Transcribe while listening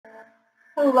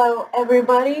Hello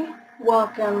everybody,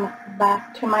 welcome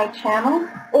back to my channel,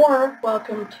 or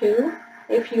welcome to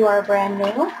if you are brand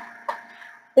new.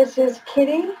 This is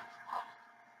Kitty,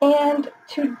 and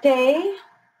today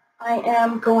I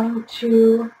am going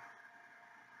to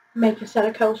make a set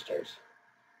of coasters.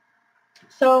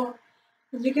 So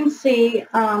as you can see,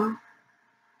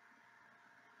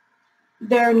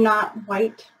 they're not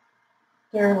white,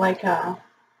 they're like I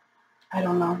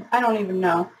don't even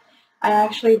know. I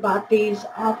actually bought these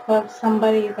off of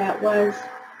somebody that was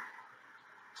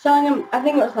selling them. I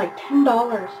think it was like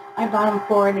 $10 I bought them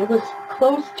for, and it was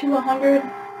close to 100,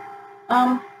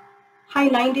 high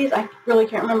 90s. I really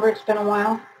can't remember, it's been a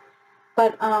while,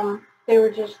 but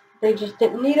they just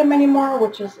didn't need them anymore,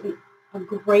 which is a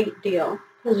great deal,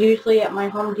 because usually at my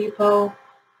Home Depot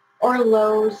or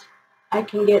Lowe's I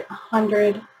can get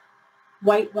 100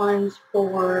 white ones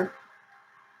for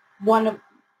one.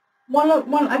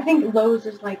 I think Lowe's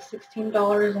is like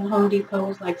 $16 and Home Depot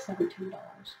is like $17.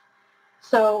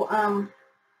 So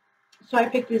so I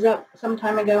picked these up some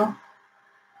time ago,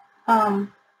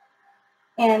 and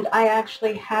I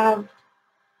actually have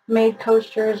made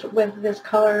coasters with this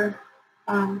color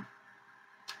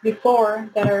before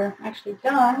that are actually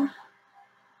done.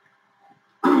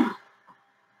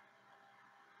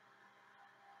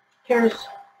 Here's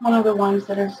one of the ones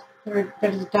that is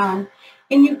done,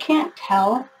 and you can't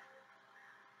tell,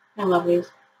 I love these,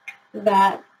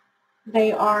 that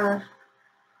they are,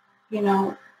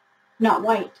 not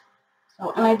white.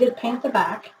 So, and I did paint the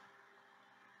back.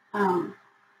 I'm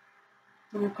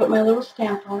going to put my little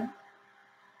stamp on.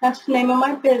 That's the name of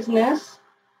my business.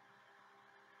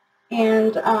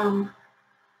 And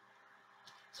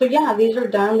so yeah, these are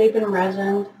done. They've been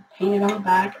resined, painted on the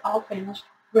back, all finished,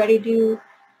 ready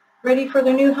for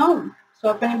their new home. So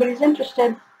if anybody's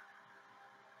interested,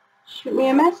 shoot me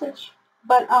a message.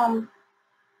 But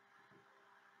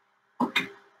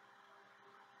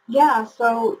yeah,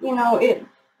 so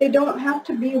they don't have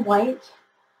to be white.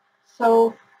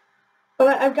 So,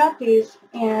 but I've got these,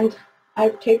 and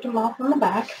I've taped them off on the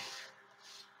back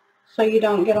so you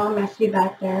don't get all messy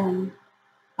back there. And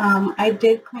I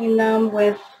did clean them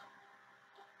with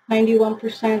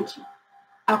 91%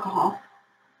 alcohol.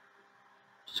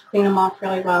 Just clean them off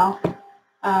really well.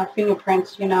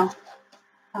 Fingerprints,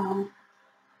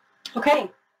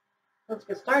 Okay, let's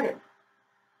get started.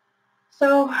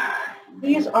 So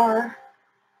these are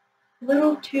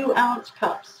little 2-ounce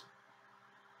cups.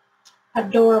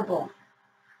 Adorable.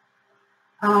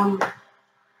 I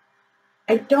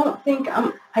don't think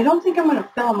I'm going to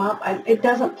fill them up. It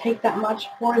doesn't take that much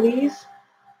for these.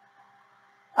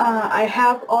 I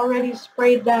have already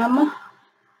sprayed them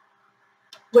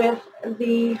with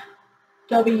the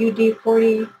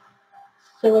WD-40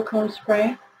 silicone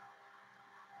spray.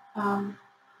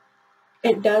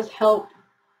 It does help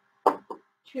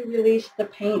to release the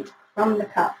paint from the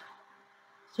cup,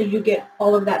 so you get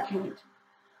all of that paint.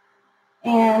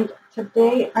 And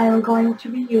today I am going to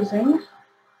be using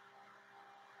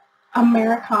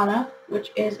Americana,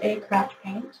 which is a craft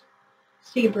paint,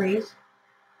 Sea Breeze.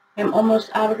 I'm almost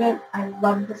out of it. I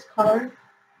love this color,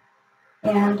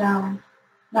 and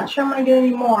not sure I'm going to get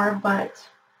any more, but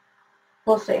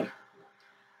we'll see.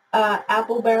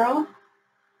 Apple Barrel,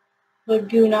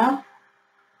 Laguna,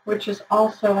 which is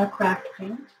also a craft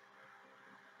paint.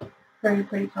 Very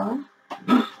pretty color.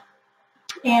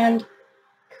 And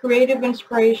Creative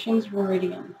Inspirations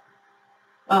Viridian.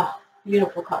 Oh,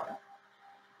 beautiful color.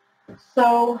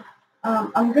 So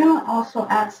I'm going to also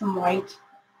add some white,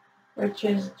 which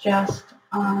is just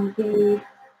the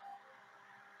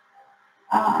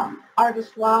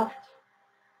Artist Loft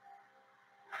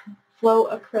Flow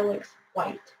Acrylics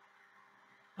white.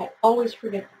 I always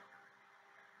forget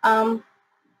that.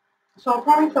 So I'll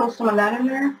probably throw some of that in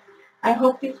there. I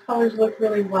hope these colors look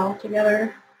really well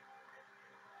together.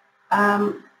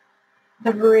 The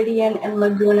Viridian and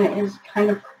Laguna is kind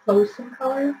of close in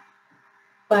color,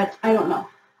 but I don't know.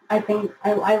 I think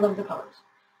I love the colors.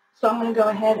 So I'm going to go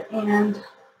ahead and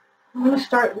I'm going to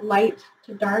start light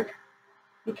to dark,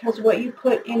 because what you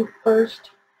put in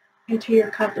first into your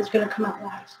cup is going to come out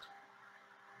last.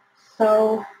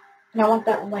 So, and I want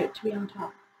that light to be on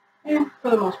top, for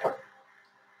the most part.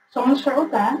 So I'm going to start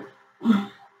with that.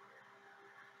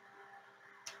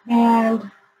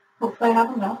 And hopefully I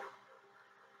have enough.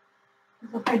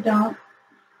 Because if I don't,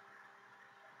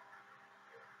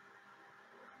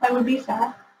 I would be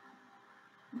sad,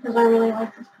 because I really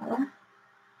like this color.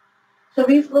 So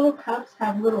these little cups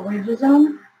have little ridges in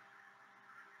them,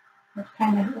 which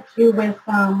kind of helps you with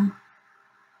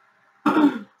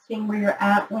seeing where you're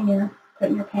at when you're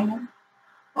putting your paint in.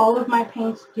 All of my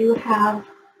paints do have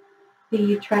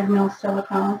the treadmill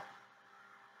silicone.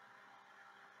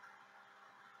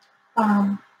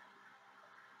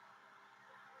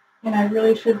 And I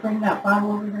really should bring that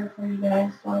bottle over here for you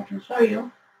guys so I can show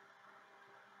you,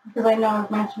 because I know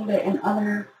I've mentioned it in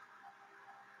other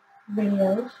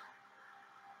videos.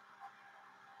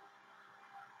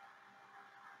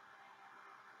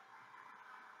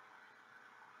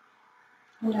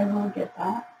 And I will get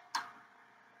that.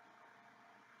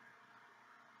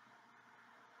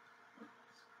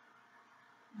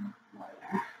 More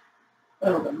there. A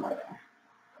little bit more there.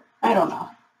 I don't know.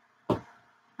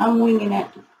 I'm winging it.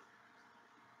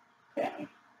 Okay.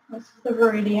 This is the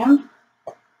Viridian.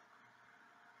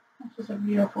 This is a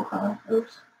beautiful color.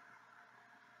 Oops.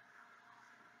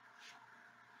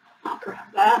 I'll grab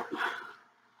that.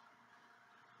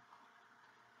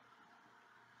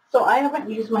 So I haven't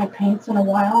used my paints in a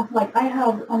while. Like, I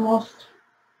have almost,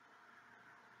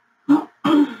 I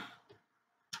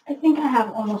think I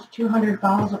have almost 200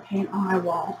 bottles of paint on my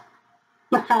wall.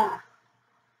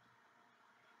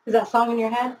 Is that song in your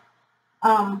head?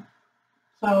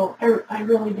 So I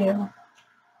really do.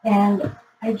 And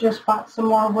I just bought some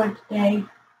more wood today.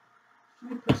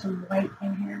 Let me put some white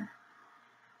in here.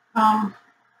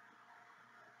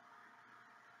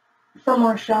 For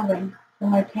more shelving, for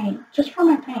my paint, just for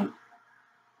my paint.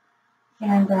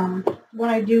 And when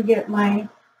I do get my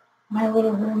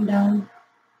little room done,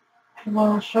 I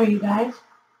will show you guys.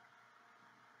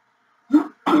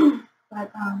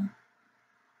 But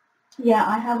yeah,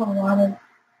 I have a lot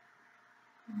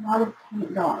of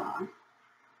paint going on.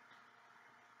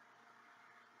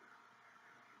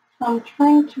 So I'm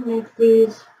trying to make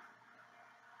these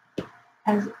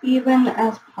as even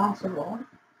as possible.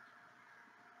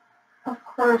 Of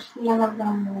course, none of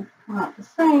them will come out the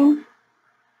same.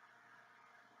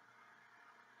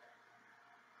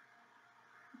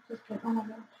 Just get one of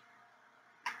them.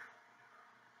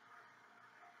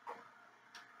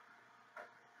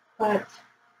 But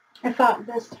I thought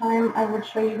this time I would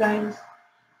show you guys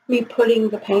me putting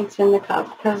the paints in the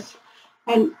cup, because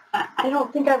I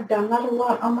don't think I've done that a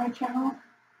lot on my channel,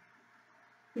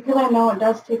 because I know it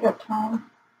does take up time.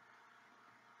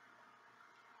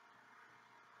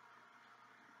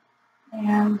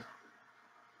 And,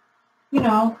 you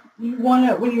know, you want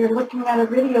to, when you're looking at a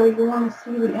video, you want to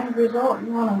see the end result.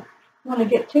 You want to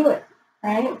get to it,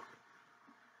 right?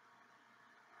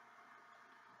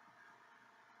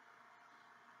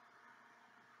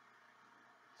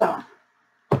 So,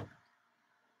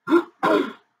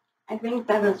 I think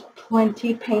that is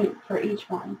plenty paint for each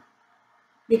one,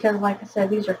 because like I said,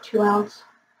 these are 2 ounce,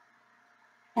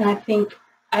 and I think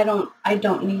I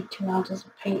don't need 2 ounces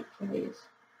of paint for these.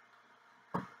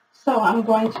 So I'm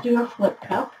going to do a flip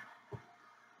cup,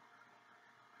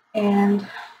 and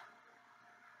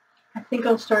I think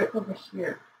I'll start over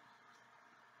here.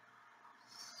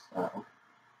 So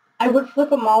I would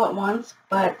flip them all at once,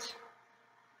 but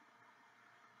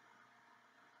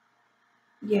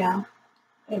yeah,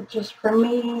 it just, for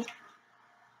me,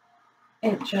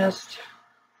 it's just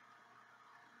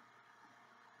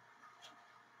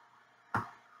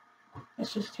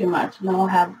too much. And then I'll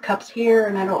have cups here,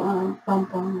 and I don't want to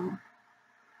bump them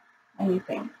or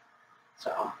anything.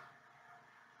 So,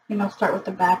 I'll start with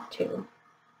the back too.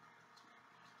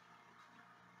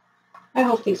 I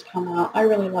hope these come out. I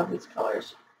really love these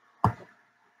colors.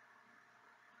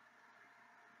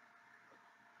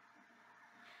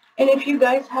 And if you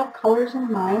guys have colors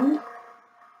in mind,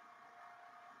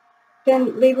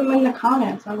 then leave them in the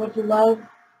comments. I would love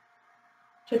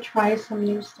to try some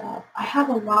new stuff. I have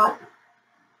a lot.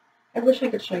 I wish I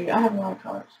could show you. I have a lot of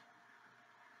colors.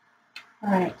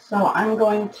 Alright, so I'm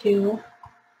going to,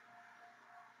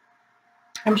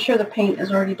 I'm sure the paint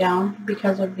is already down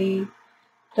because of the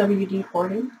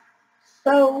WD-40.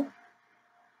 So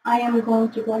I am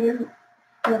going to go ahead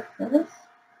and flip this.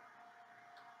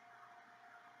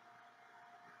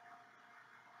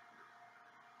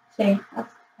 See,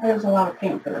 there's a lot of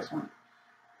paint for this one.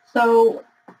 So,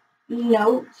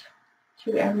 note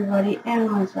to everybody and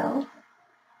myself,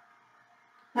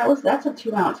 that's a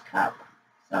 2 ounce cup.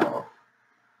 So,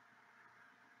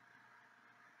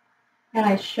 and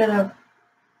I should have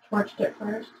torched it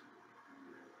first,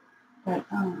 but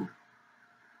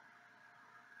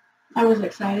I was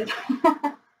excited.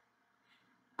 Oh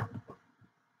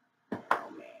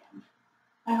man,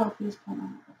 I hope these come out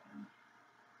okay.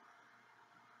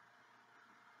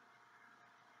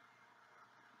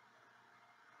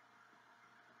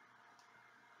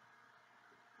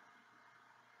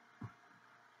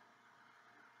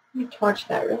 Let me torch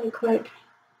that really quick.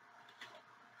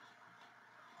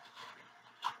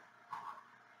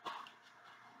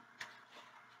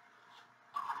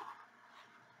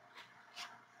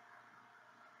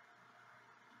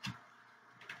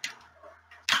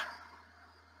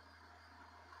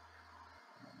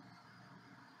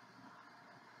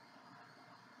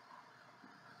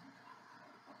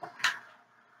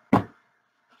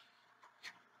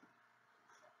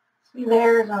 See,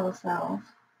 there's all the cells.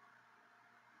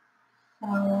 So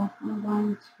I'm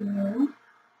going to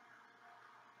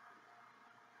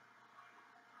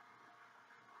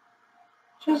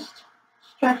just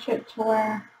stretch it to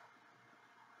where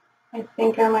I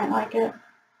think I might like it.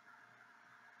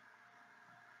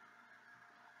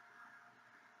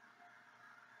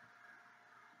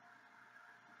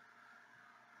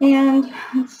 And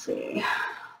let's see.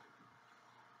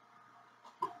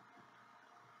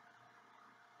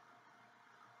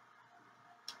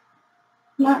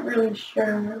 Not really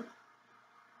sure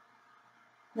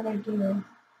what I do.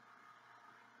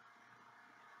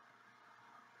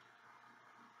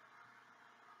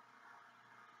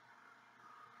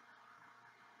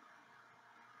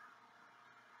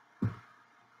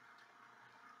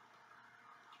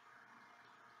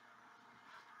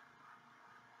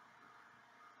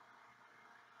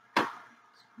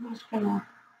 I'm just gonna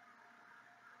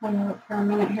let it for a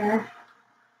minute here.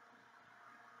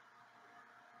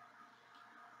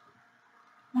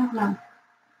 I don't know.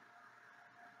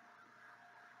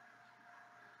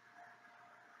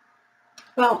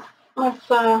 Well, let's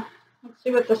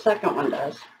see what the second one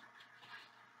does.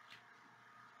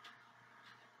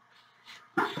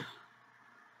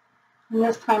 And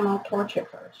this time I'll torch it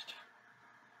first.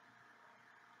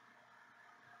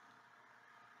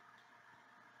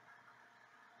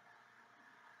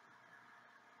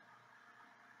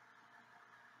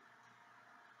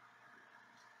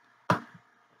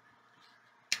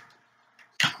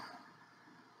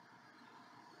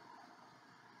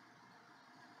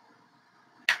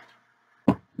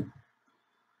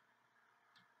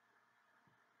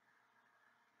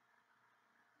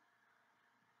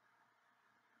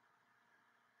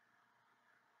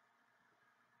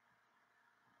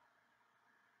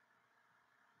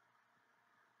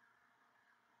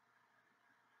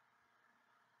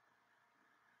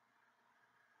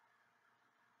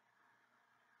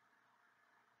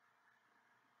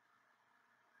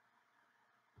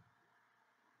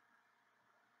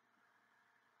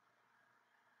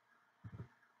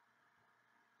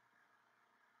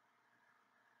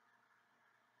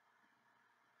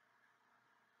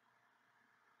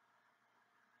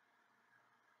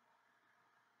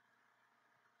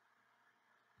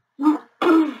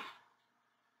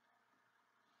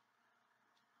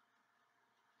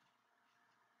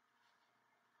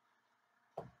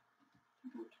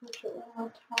 Torch it one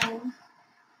more time.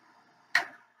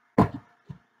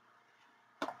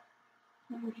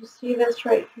 And you see this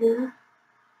right here?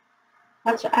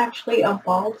 That's actually a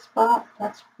bald spot.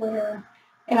 That's where,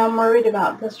 and I'm worried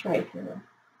about this right here.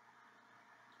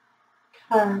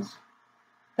 Because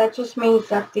that just means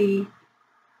that the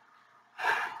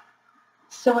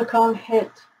silicone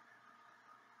hit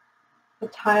the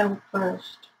tile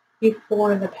first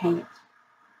before the paint.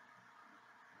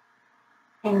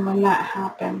 And when that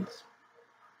happens,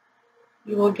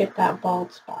 you will get that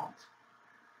bald spot.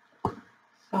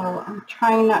 So I'm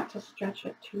trying not to stretch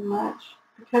it too much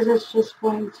because it's just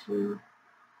going to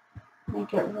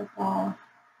make it look all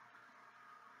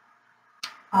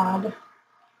odd.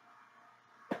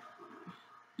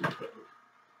 Okay.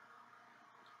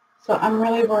 So I'm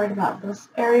really worried about this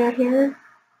area here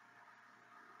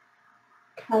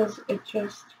because it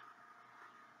just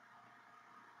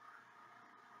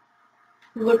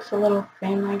looks a little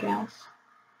thin, I guess.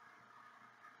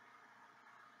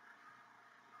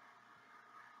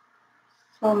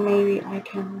 So maybe I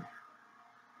can,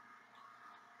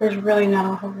 there's really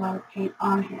not a whole lot of paint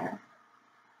on here,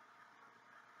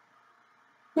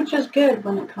 which is good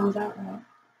when it comes out right.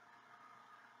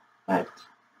 But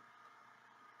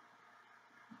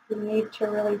if you need to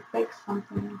really fix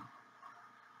something,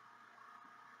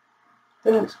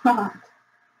 then it's not.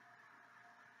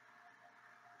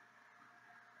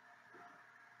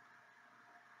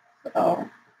 So,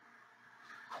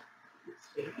 let's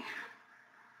see.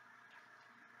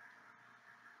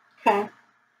 Okay,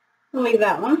 we'll leave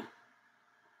that one.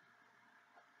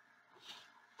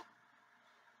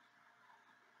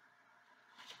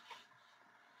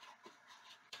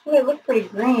 Oh, they look pretty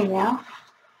green now.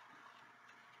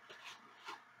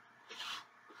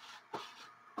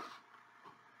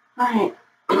 Alright,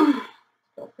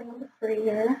 go for number 3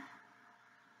 here.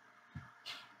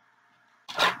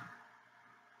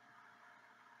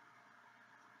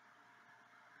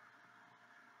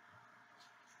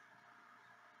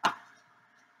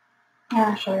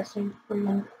 Actually, I see 3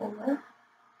 and 4.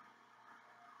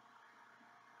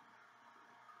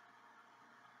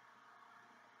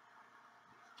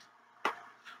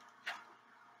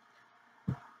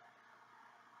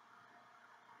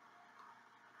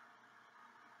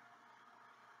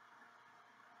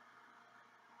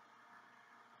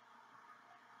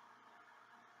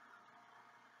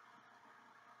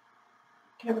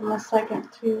 Give them a second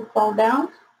to fall down.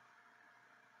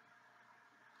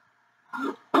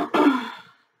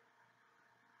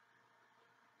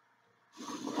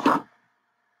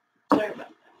 Sorry about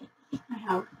that. I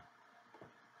have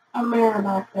a mirror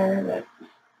back there that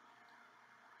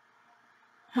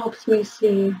helps me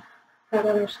see that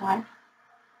other side.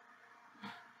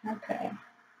 Okay.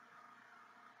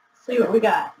 Let's see what we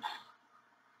got.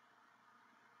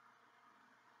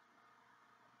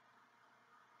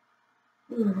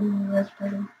 Ooh, that's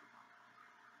pretty.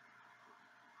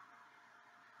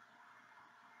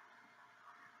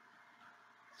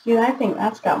 See, I think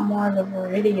that's got more of the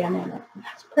Viridian in it.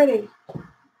 That's pretty.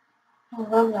 I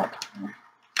love that color.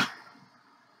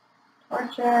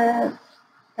 Torch it.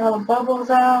 Got all the bubbles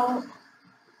out.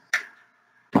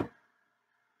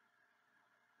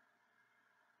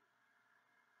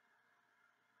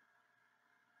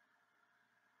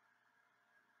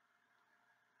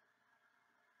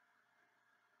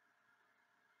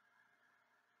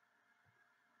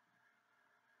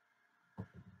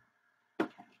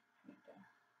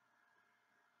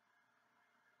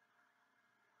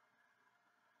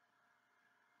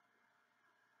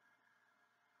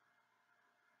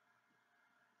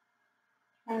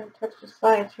 Trying to touch the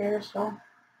sides here so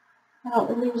I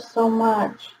don't lose so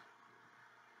much.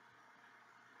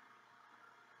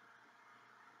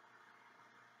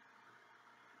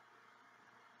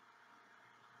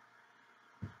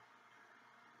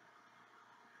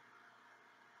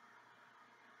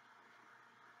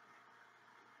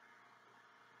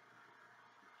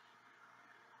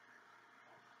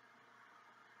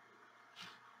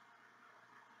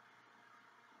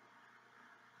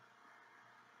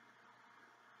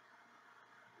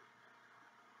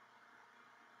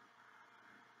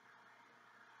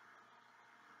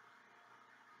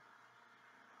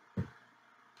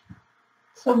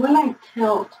 So when I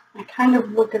tilt, I kind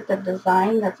of look at the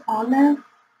design that's on there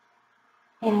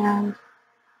and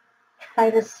try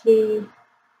to see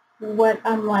what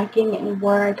I'm liking and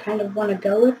where I kind of want to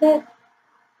go with it.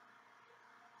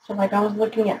 So like I was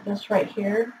looking at this right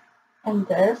here and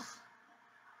this.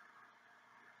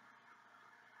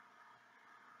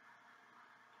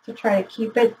 To try to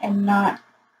keep it and not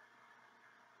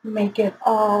make it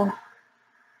all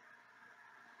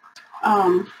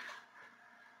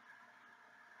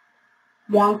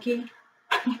wonky,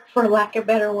 for lack of a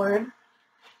better word,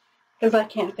 because I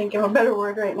can't think of a better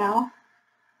word right now.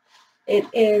 It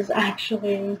is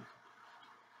actually,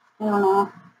 I don't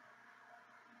know,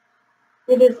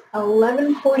 it is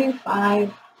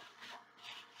 11:45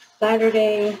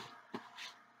 Saturday,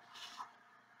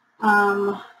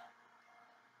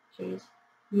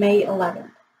 May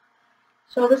 11th.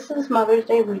 So this is Mother's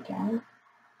Day weekend,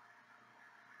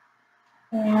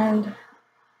 and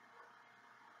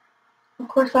of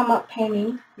course I'm up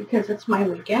painting because it's my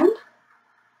weekend,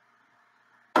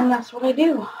 and that's what I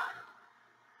do.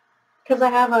 Because I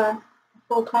have a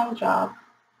full-time job.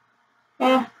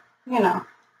 You know,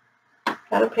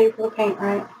 gotta pay for the paint,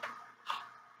 right?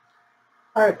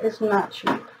 Art is not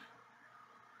cheap,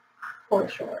 for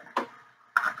sure.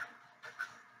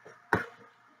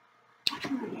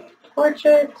 Alright, torch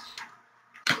it.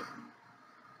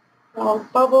 All the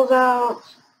bubbles out.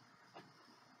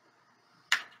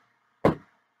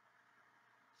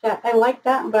 Yeah, I like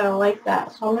that, but I like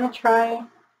that. So I'm going to try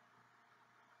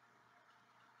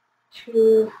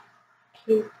to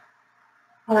keep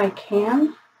what I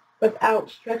can without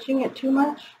stretching it too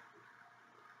much.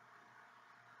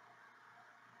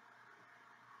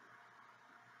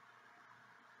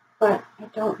 But I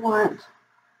don't want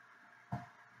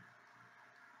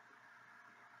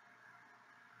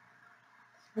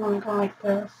I'm going to go like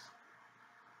this.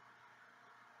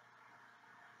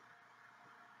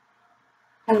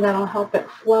 And that'll help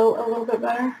it flow a little bit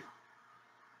better.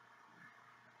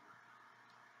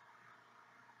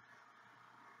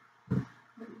 Let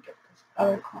me get this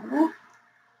other corner.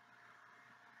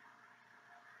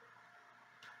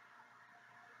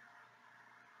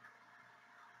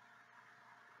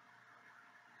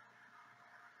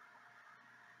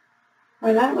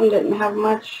 Well, that one didn't have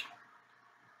much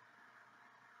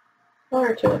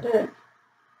color to it, did it?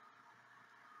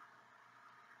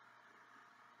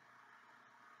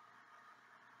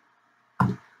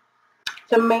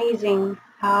 It's amazing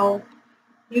how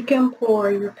you can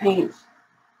pour your paints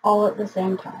all at the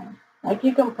same time. Like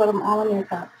you can put them all in your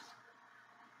cups.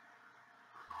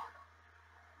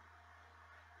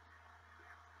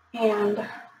 And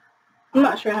I'm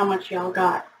not sure how much y'all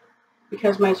got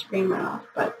because my screen went off,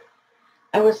 but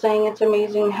I was saying it's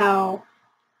amazing how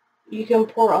you can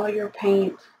pour all your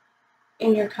paint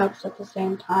in your cups at the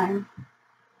same time.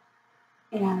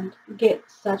 and get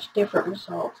such different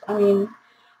results. I mean,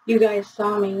 you guys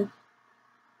saw me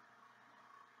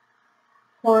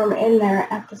pour them in there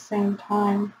at the same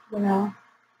time, you know,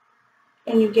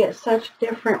 and you get such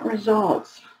different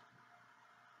results.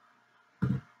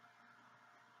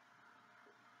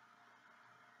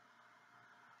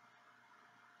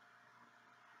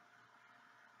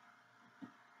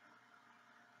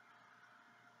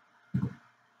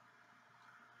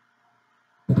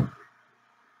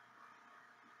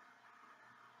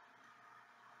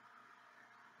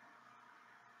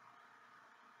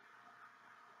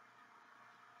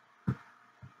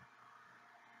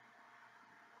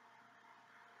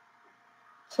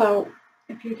 So,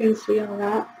 if you can see all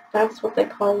that, that's what they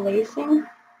call lacing.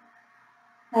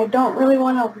 I don't really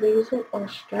want to lose it or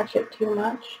stretch it too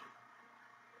much.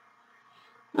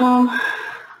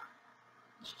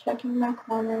 Just checking my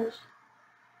corners,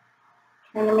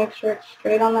 trying to make sure it's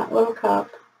straight on that little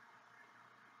cup.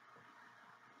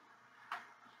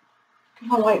 I'm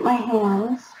gonna wipe my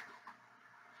hands,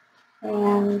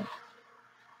 and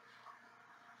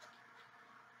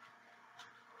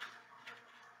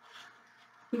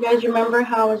you guys remember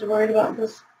how I was worried about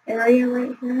this area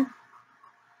right here?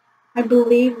 I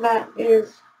believe that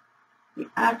is the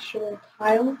actual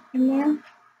tile in there.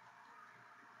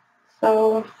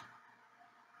 So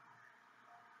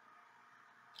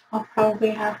I'll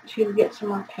probably have to get some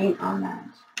more paint on that.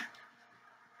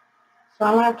 So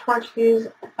I'm going to torch these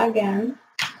again,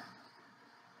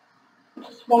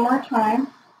 just one more time.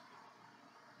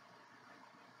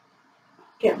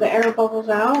 Get the air bubbles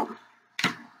out.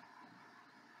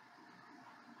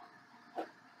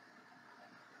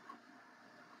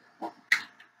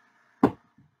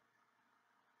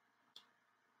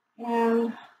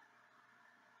 And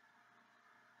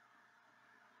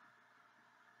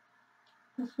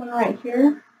this one right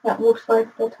here, that looks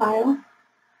like the tile.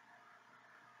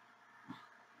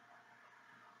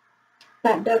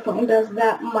 That definitely does.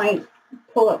 That might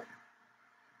pull up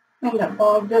in that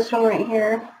bulb. This one right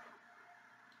here.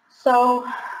 So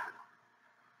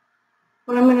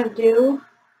what I'm going to do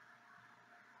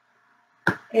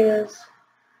is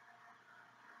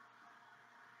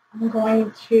I'm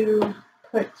going to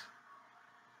put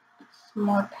some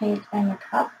more paint in the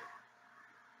cup.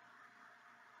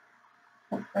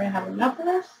 Hopefully I have enough of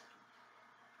this.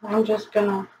 I'm just going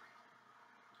to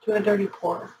do a dirty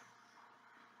pour.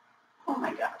 Oh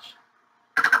my gosh.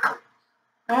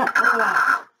 Yeah, look at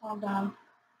that. All done.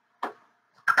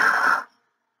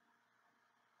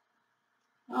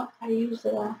 Oh, I used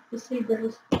the sea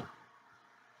breeze.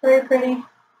 Very pretty.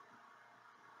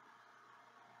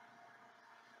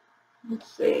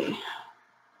 Let's see.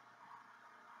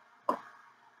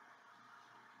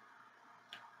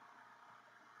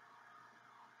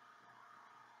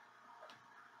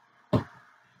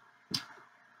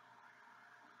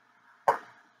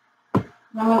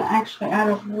 I'm going to actually add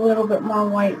a little bit more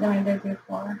white than I did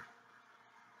before.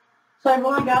 So I've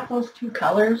only got those two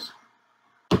colors,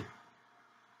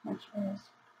 which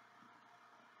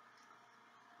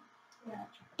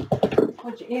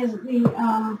is the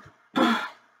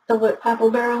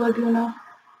Apple Laguna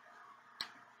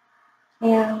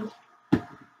and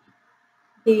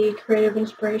the Creative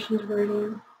Inspirations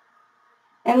version,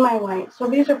 and my white. So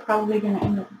these are probably going to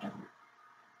end up dark.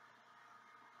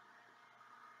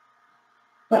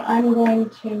 But what I'm going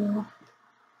to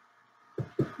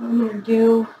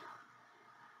do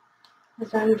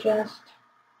is I'm just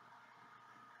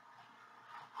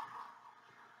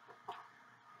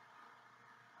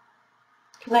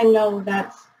because I know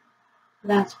that's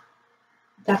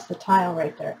the tile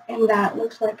right there, and that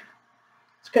looks like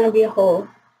it's going to be a hole.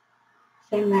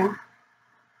 Same there.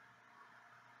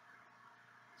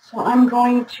 So I'm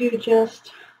going to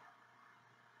just,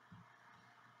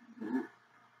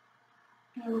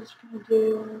 I'm just going to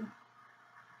do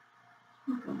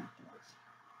something like this.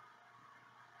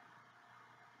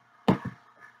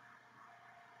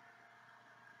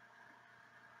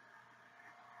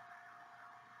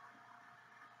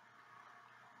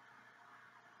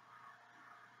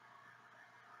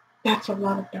 That's a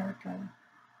lot of dark.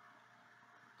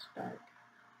 It's dark.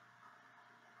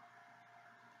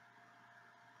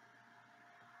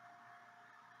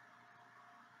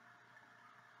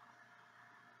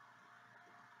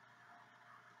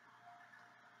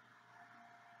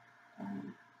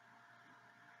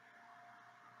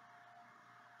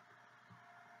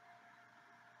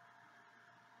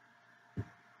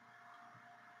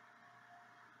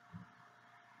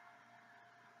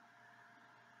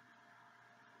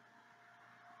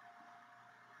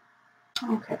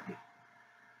 Okay.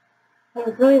 I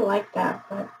would really like that,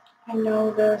 but I know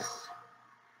this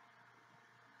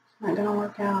is Not gonna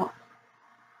work out.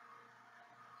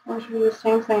 So I should do the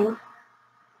same thing.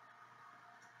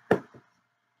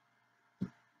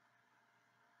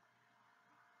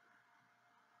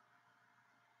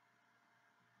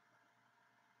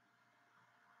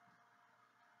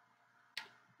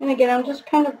 And again, I'm just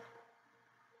kind of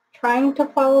trying to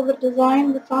follow the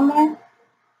design that's on there.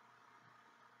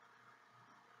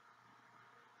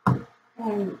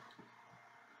 And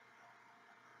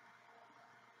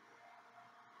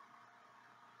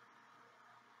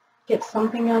get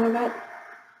something out of it.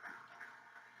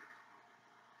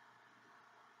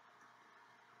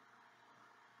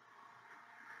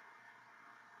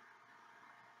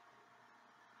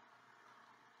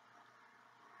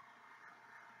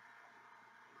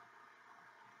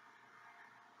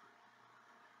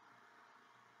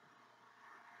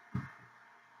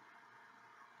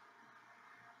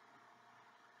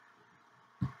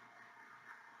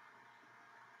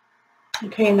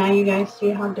 Okay, now you guys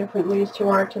see how different these two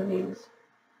are to these.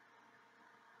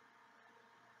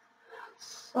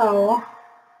 So,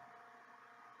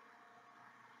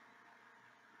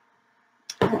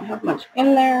 I don't have much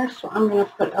in there, so I'm going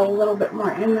to put a little bit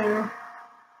more in there.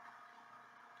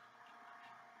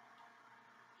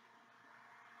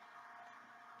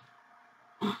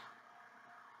 I'll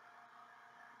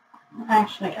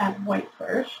actually add white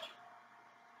first.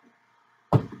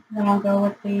 Then I'll go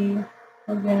with the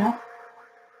Ravenna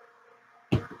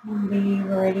and the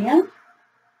Viridian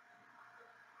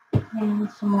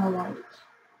and some more white.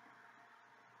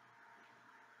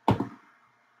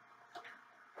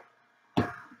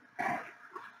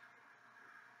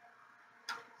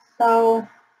 So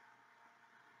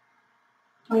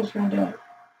I'm just going to do it.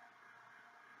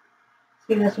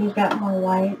 See, this one's got more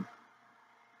white.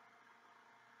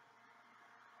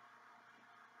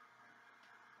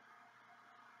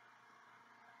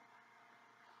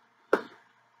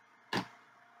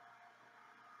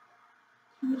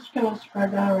 I'm just going to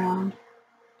spread that around.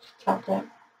 Just tilt it.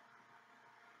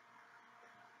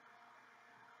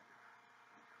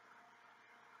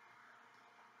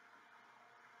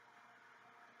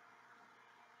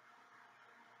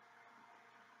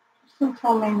 Just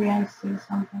until maybe I see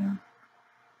something.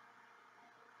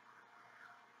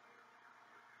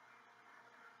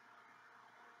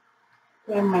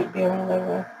 I might be able to live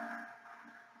with.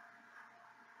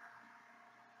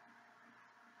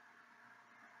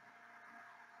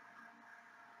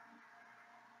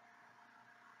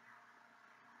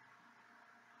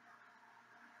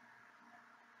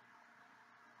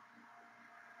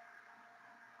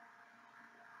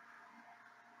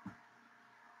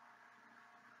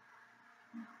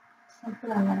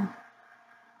 Something in there.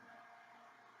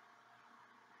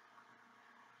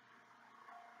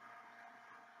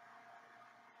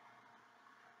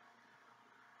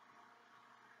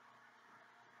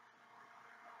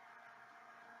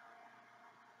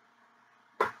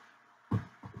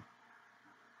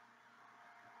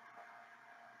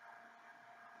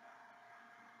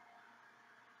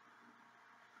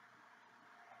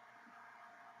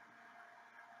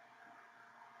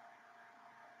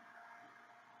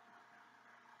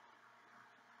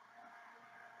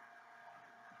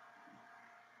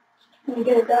 Let me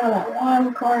get it down to that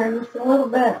one corner just a little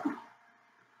bit.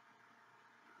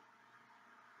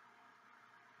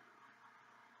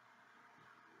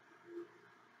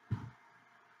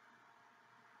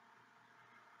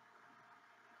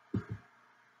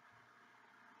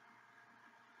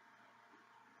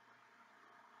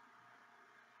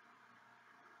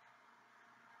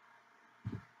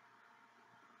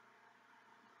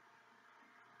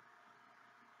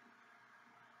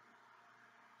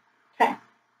 Okay.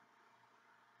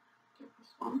 Take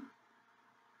this one.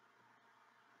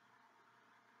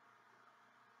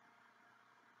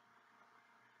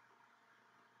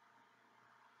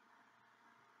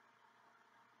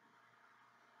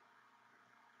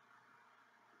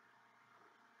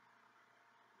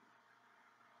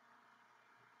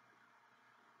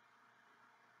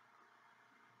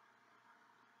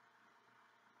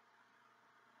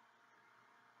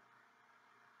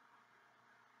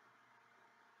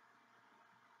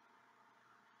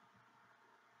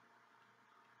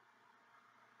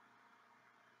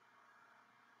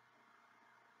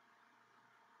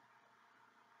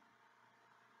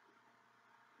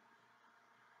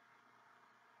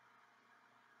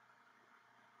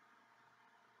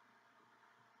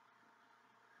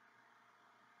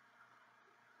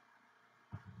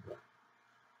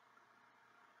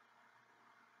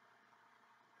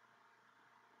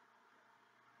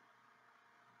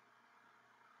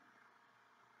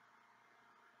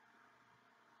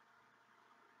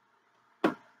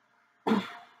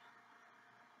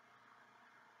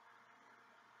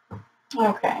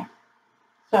 Okay,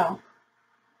 so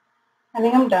I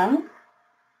think I'm done.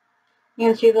 You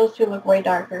can see those two look way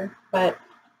darker, but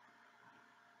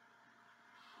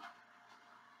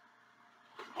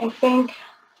I think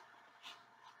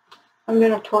I'm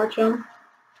going to torch them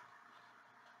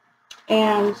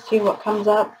and see what comes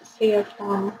up, see if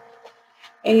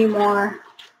any more,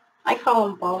 I call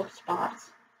them bald spots,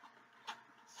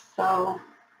 so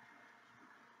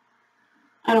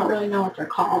I don't really know what they're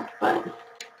called, but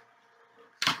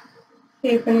see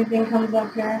if anything comes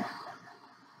up here.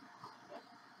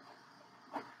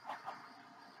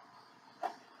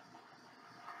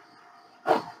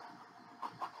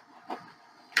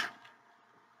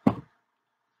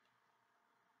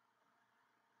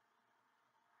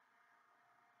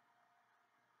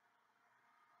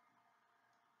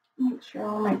 Make sure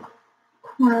all my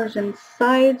corners and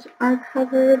sides are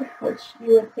covered, which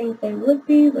you would think they would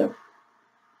be with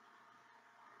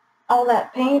all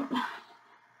that paint.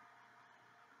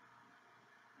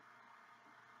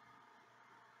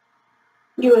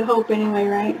 You would hope anyway,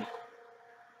 right?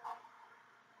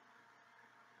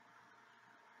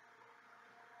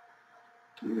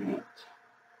 Alright.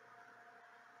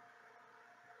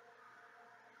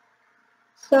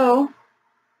 So,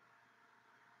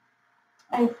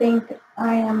 I think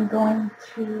I am going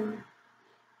to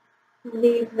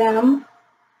leave them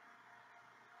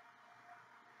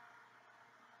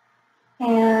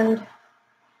and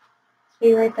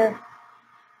see right there.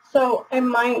 So I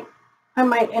might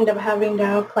end up having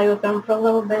to play with them for a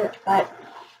little bit, but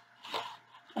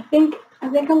I think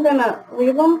I'm gonna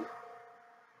leave them.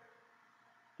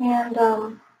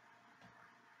 And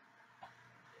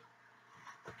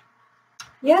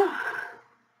yeah.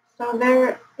 So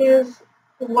there is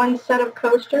one set of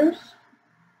coasters.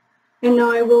 I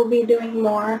know I will be doing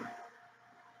more.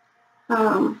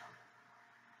 So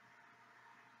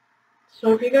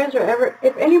if you guys are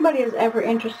if anybody is ever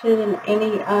interested in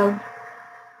any of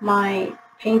my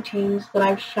paintings that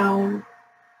I've shown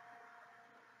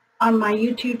on my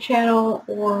YouTube channel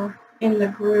or in the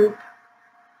group,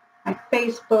 my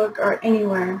Facebook or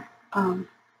anywhere, if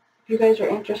you guys are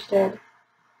interested,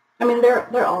 I mean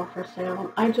they're all for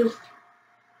sale. I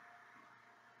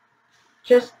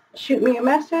just shoot me a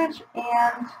message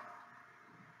and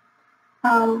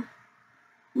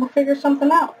we'll figure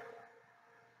something out.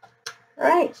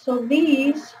 Alright, so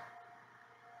these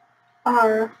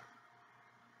are,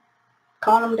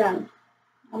 calling them done.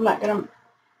 I'm not gonna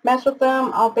mess with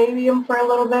them. I'll baby them for a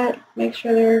little bit, make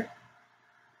sure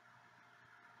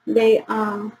they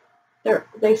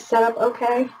set up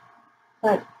okay,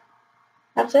 but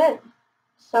that's it.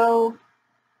 So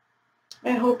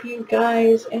I hope you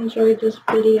guys enjoyed this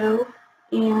video,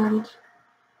 and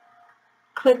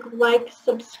click like,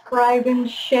 subscribe, and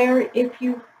share if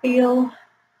you feel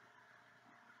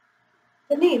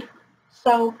the need.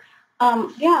 So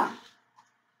yeah,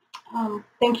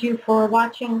 thank you for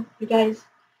watching, you guys,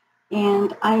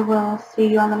 and I will see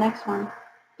you on the next one.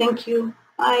 Thank you.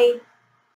 Bye.